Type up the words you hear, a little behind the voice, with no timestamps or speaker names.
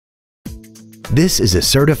This is a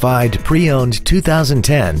certified pre-owned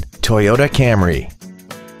 2010 Toyota Camry.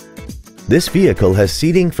 This vehicle has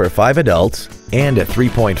seating for 5 adults and a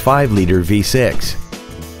 3.5-liter V6.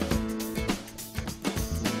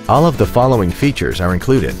 All of the following features are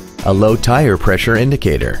included: a low tire pressure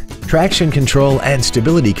indicator, traction control and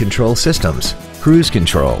stability control systems, cruise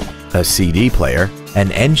control, a CD player, an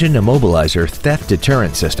engine immobilizer theft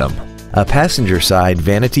deterrent system, a passenger side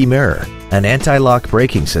vanity mirror, an anti-lock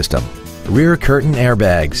braking system, rear curtain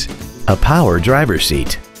airbags, a power driver's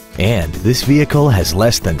seat, and this vehicle has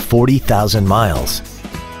less than 40,000 miles.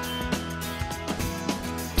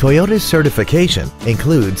 Toyota's certification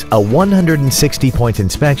includes a 160-point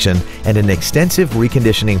inspection and an extensive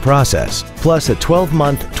reconditioning process, plus a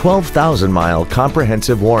 12-month, 12,000-mile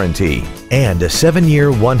comprehensive warranty and a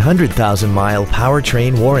 7-year, 100,000-mile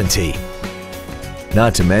powertrain warranty.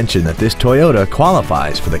 Not to mention that this Toyota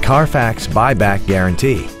qualifies for the Carfax buyback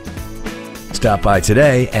guarantee. Stop by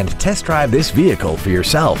today and test drive this vehicle for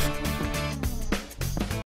yourself.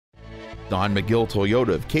 Don McGill Toyota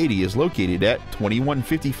of Katy is located at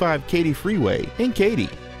 2155 Katy Freeway in Katy.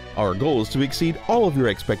 Our goal is to exceed all of your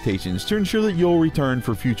expectations to ensure that you'll return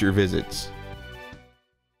for future visits.